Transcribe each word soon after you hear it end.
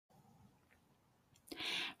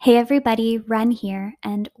Hey everybody, Ren here,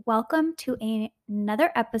 and welcome to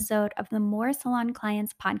another episode of the More Salon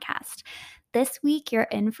Clients podcast. This week, you're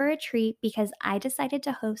in for a treat because I decided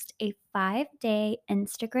to host a 5-day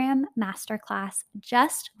Instagram masterclass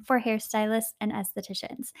just for hairstylists and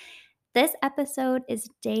estheticians. This episode is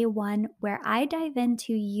day one, where I dive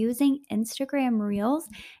into using Instagram Reels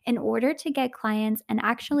in order to get clients and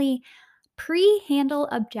actually pre-handle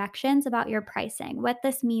objections about your pricing. What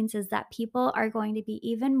this means is that people are going to be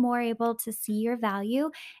even more able to see your value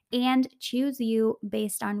and choose you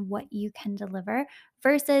based on what you can deliver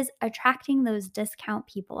versus attracting those discount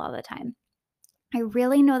people all the time. I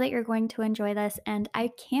really know that you're going to enjoy this, and I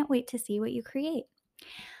can't wait to see what you create.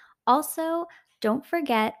 Also, don't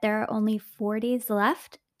forget there are only 4 days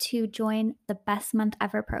left to join the Best Month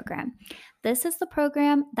Ever program. This is the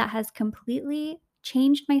program that has completely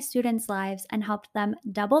changed my students' lives and helped them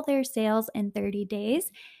double their sales in 30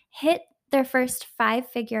 days, hit their first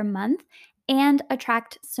 5-figure month, and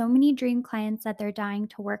attract so many dream clients that they're dying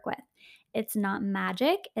to work with. It's not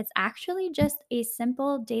magic, it's actually just a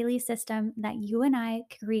simple daily system that you and I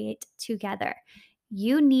create together.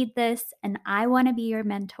 You need this, and I want to be your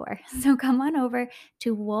mentor. So come on over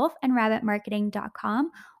to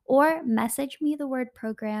wolfandrabbitmarketing.com or message me the word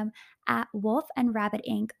program at Wolf and Rabbit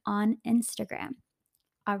Inc. on Instagram.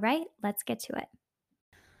 All right, let's get to it.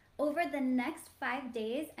 Over the next 5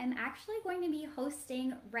 days, I'm actually going to be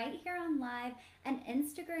hosting right here on live an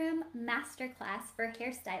Instagram masterclass for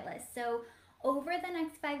hairstylists. So over the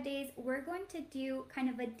next 5 days, we're going to do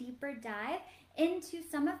kind of a deeper dive into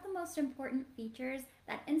some of the most important features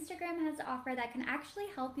that Instagram has to offer that can actually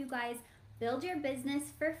help you guys build your business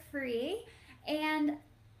for free and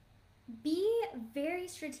be very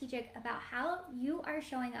strategic about how you are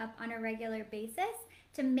showing up on a regular basis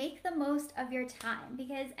to make the most of your time,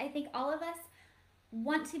 because I think all of us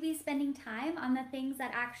want to be spending time on the things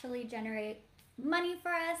that actually generate money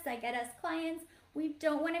for us, that get us clients. We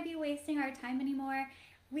don't want to be wasting our time anymore.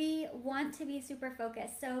 We want to be super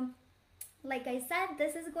focused. So like I said,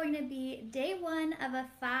 this is going to be day one of a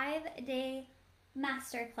 5-day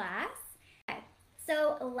masterclass. Okay,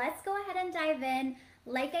 so let's go ahead and dive in.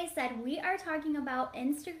 Like I said, we are talking about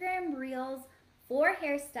Instagram Reels for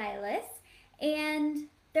hairstylists, and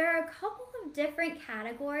there are a couple of different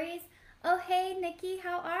categories. Oh, hey, Nikki,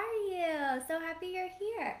 how are you? So happy you're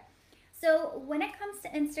here. So when it comes to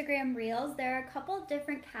Instagram Reels, there are a couple of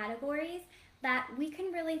different categories that we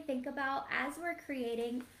can really think about as we're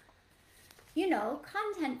creating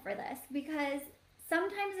content for this, because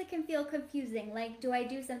sometimes it can feel confusing. Like, do I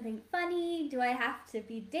do something funny? Do I have to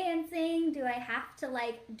be dancing? Do I have to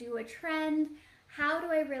do a trend? How do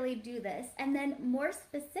I really do this? And then more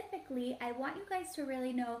specifically, I want you guys to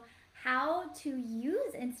really know how to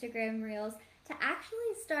use Instagram Reels to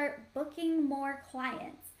actually start booking more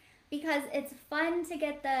clients, because it's fun to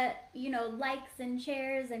get the, likes and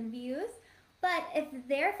shares and views. But if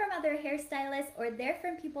they're from other hairstylists or they're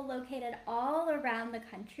from people located all around the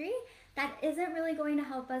country, that isn't really going to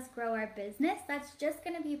help us grow our business. That's just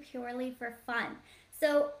going to be purely for fun.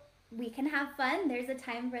 So we can have fun. There's a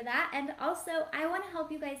time for that. And also, I want to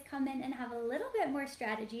help you guys come in and have a little bit more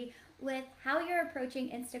strategy with how you're approaching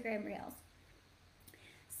Instagram Reels.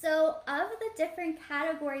 So of the different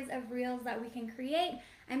categories of Reels that we can create,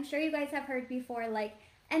 I'm sure you guys have heard before, like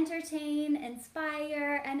entertain,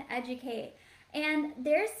 inspire, and educate. And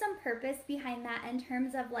there's some purpose behind that in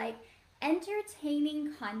terms of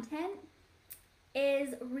entertaining content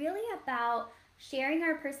is really about sharing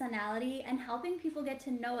our personality and helping people get to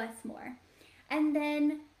know us more. And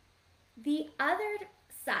then the other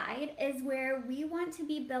side is where we want to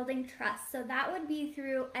be building trust. So that would be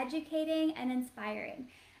through educating and inspiring.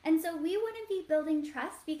 And so we want to be building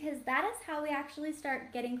trust because that is how we actually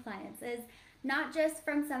start getting clients, is not just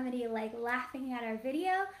from somebody laughing at our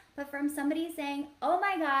video, but from somebody saying, oh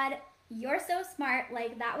my God, you're so smart.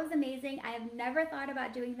 That was amazing. I have never thought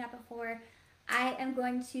about doing that before. I am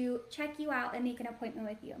going to check you out and make an appointment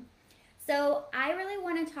with you. So I really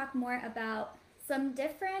want to talk more about some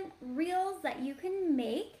different reels that you can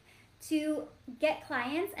make to get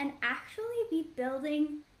clients and actually be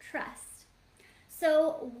building trust.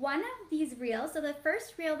 So one of these reels, so the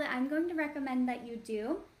first reel that I'm going to recommend that you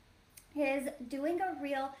do is doing a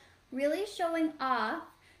reel really showing off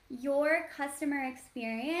your customer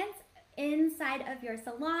experience inside of your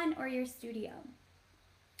salon or your studio.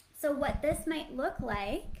 So what this might look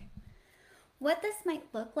like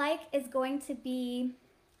is going to be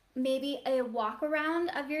maybe a walk around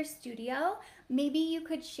of your studio. Maybe you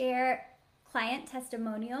could share client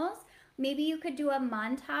testimonials. Maybe you could do a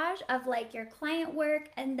montage of your client work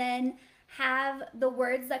and then have the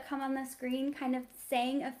words that come on the screen kind of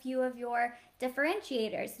saying a few of your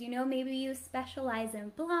differentiators. You know, maybe you specialize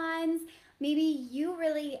in blondes. Maybe you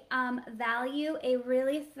really value a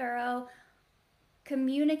really thorough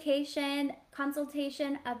communication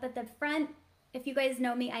consultation up at the front. If you guys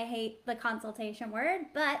know me, I hate the consultation word,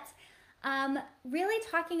 but really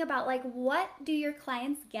talking about like what do your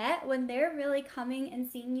clients get when they're really coming and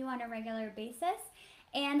seeing you on a regular basis,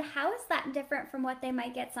 and how is that different from what they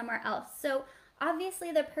might get somewhere else. So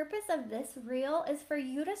obviously the purpose of this reel is for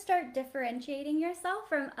you to start differentiating yourself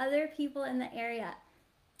from other people in the area.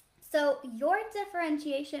 So your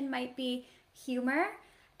differentiation might be humor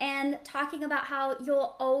and talking about how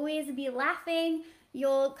you'll always be laughing.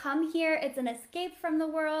 You'll come here, it's an escape from the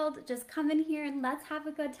world. Just come in here and let's have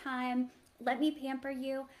a good time. Let me pamper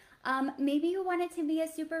you. Maybe you want it to be a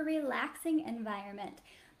super relaxing environment.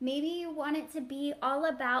 Maybe you want it to be all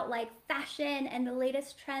about like fashion and the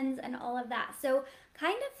latest trends and all of that. So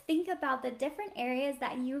kind of think about the different areas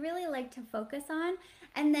that you really like to focus on,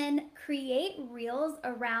 and then create reels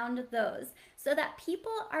around those so that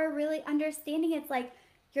people are really understanding. It's like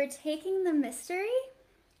you're taking the mystery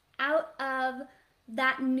out of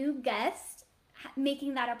that new guest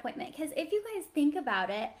making that appointment. Because if you guys think about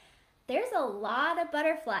it, there's a lot of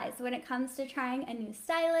butterflies when it comes to trying a new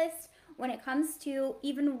stylist. When it comes to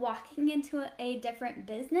even walking into a different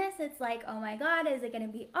business, it's like, oh my God, is it going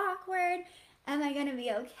to be awkward? Am I going to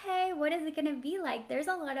be okay? What is it going to be like? There's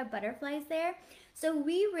a lot of butterflies there. So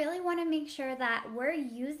we really want to make sure that we're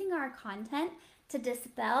using our content to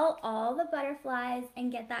dispel all the butterflies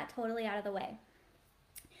and get that totally out of the way.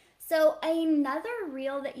 So another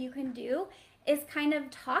reel that you can do is kind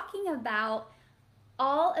of talking about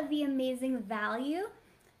all of the amazing value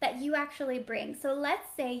that you actually bring. So let's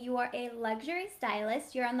say you are a luxury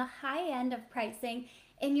stylist, you're on the high end of pricing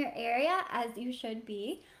in your area, as you should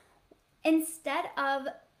be. Instead of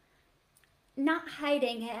not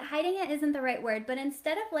hiding it isn't the right word, but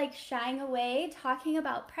instead of like shying away, talking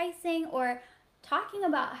about pricing or talking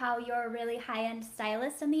about how you're a really high-end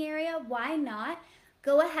stylist in the area, why not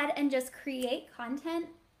go ahead and just create content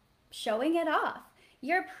showing it off?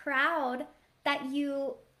 You're proud that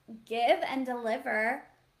you give and deliver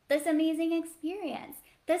this amazing experience.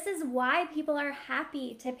 This is why people are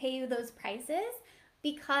happy to pay you those prices,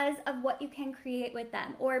 because of what you can create with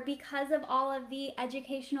them, or because of all of the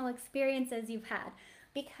educational experiences you've had,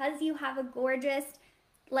 because you have a gorgeous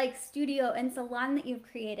like studio and salon that you've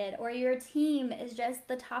created, or your team is just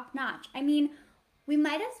the top notch. I mean, we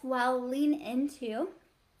might as well lean into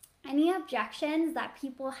any objections that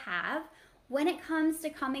people have when it comes to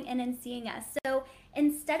coming in and seeing us. So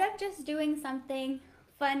instead of just doing something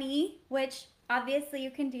funny, which obviously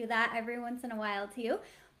you can do that every once in a while too,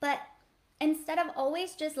 but instead of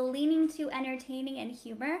always just leaning to entertaining and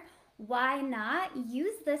humor, why not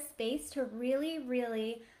use this space to really,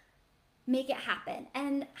 really make it happen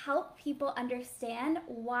and help people understand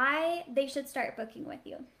why they should start booking with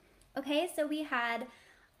you? Okay, so we had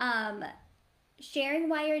sharing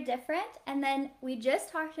why you're different, and then we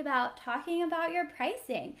just talked about talking about your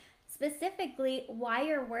pricing, specifically why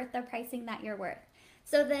you're worth the pricing that you're worth.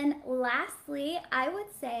 So then lastly, I would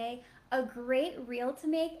say a great reel to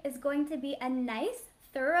make is going to be a nice,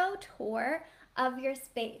 thorough tour of your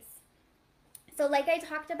space. So like I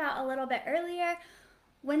talked about a little bit earlier,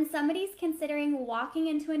 when somebody's considering walking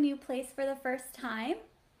into a new place for the first time,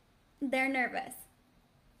 they're nervous.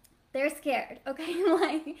 They're scared, okay?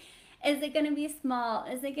 Like, is it gonna be small?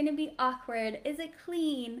 Is it gonna be awkward? Is it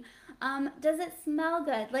clean? Does it smell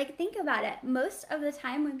good? Like, think about it. Most of the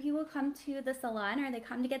time when people come to the salon or they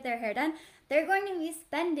come to get their hair done, they're going to be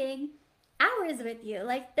spending hours with you.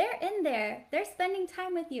 Like, they're in there, they're spending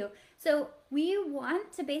time with you. So we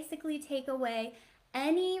want to basically take away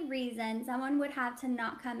any reason someone would have to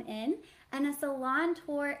not come in, and a salon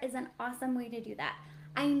tour is an awesome way to do that.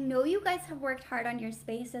 I know you guys have worked hard on your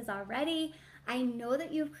spaces already. I know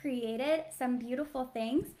that you've created some beautiful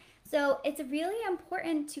things. So it's really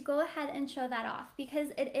important to go ahead and show that off, because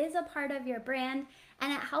it is a part of your brand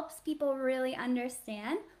and it helps people really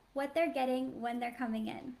understand what they're getting when they're coming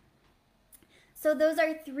in. So those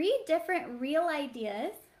are 3 different reel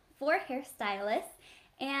ideas for hairstylists.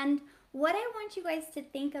 And what I want you guys to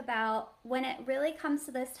think about when it really comes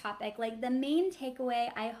to this topic, like the main takeaway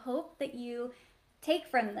I hope that you take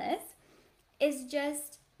from this, is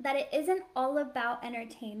just that it isn't all about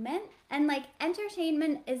entertainment. And like,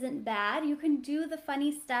 entertainment isn't bad. You can do the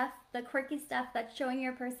funny stuff, the quirky stuff that's showing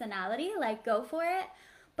your personality, like go for it.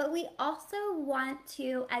 But we also want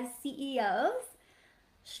to, as CEOs,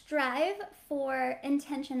 strive for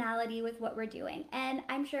intentionality with what we're doing. And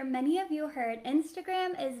I'm sure many of you heard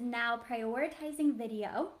Instagram is now prioritizing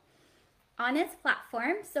video on its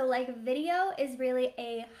platform. So, like, video is really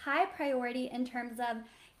a high priority in terms of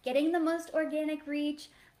getting the most organic reach,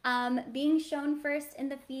 being shown first in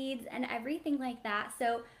the feeds, and everything like that.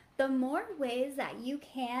 So, the more ways that you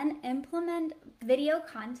can implement video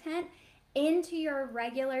content into your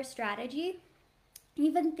regular strategy,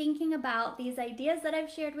 even thinking about these ideas that I've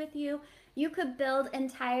shared with you, you could build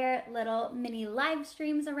entire little mini live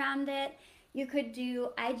streams around it. You could do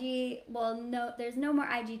IG, well, no, there's no more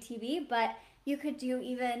IGTV, but you could do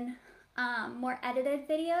even more edited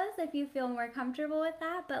videos if you feel more comfortable with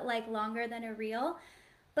that, but like longer than a reel.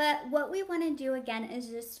 But what we want to do again is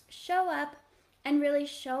just show up and really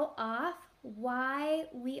show off why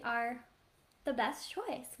we are the best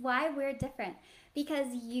choice, why we're different. Because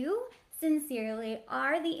you sincerely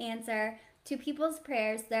are the answer to people's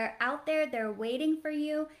prayers. They're out there, they're waiting for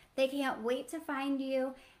you, they can't wait to find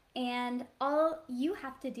you. And all you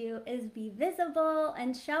have to do is be visible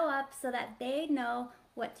and show up so that they know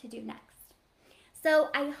what to do next. So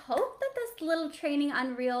I hope that this little training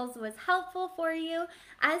on Reels was helpful for you.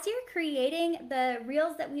 As you're creating the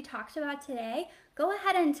Reels that we talked about today, go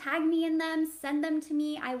ahead and tag me in them, send them to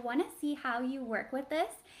me. I want to see how you work with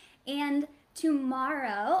this. And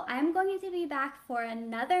tomorrow, I'm going to be back for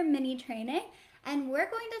another mini training, and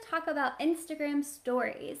we're going to talk about Instagram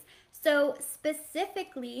stories. So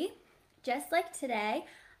specifically, just like today,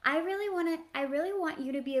 I really want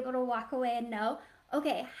you to be able to walk away and know,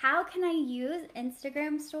 okay, how can I use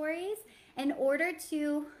Instagram stories in order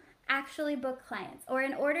to actually book clients or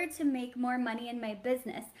in order to make more money in my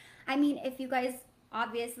business? I mean, if you guys,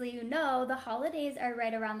 obviously, you know, the holidays are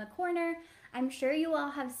right around the corner. I'm sure you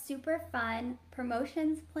all have super fun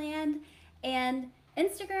promotions planned, and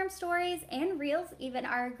Instagram stories and Reels even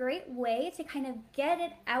are a great way to kind of get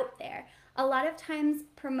it out there. A lot of times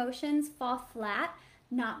promotions fall flat,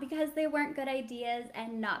 not because they weren't good ideas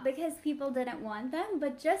and not because people didn't want them,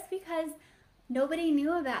 but just because nobody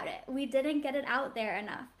knew about it. We didn't get it out there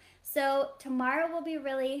enough. So tomorrow we'll be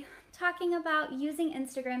really talking about using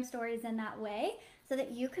Instagram stories in that way so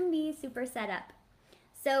that you can be super set up.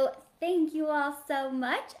 So thank you all so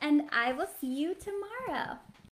much, and I will see you tomorrow.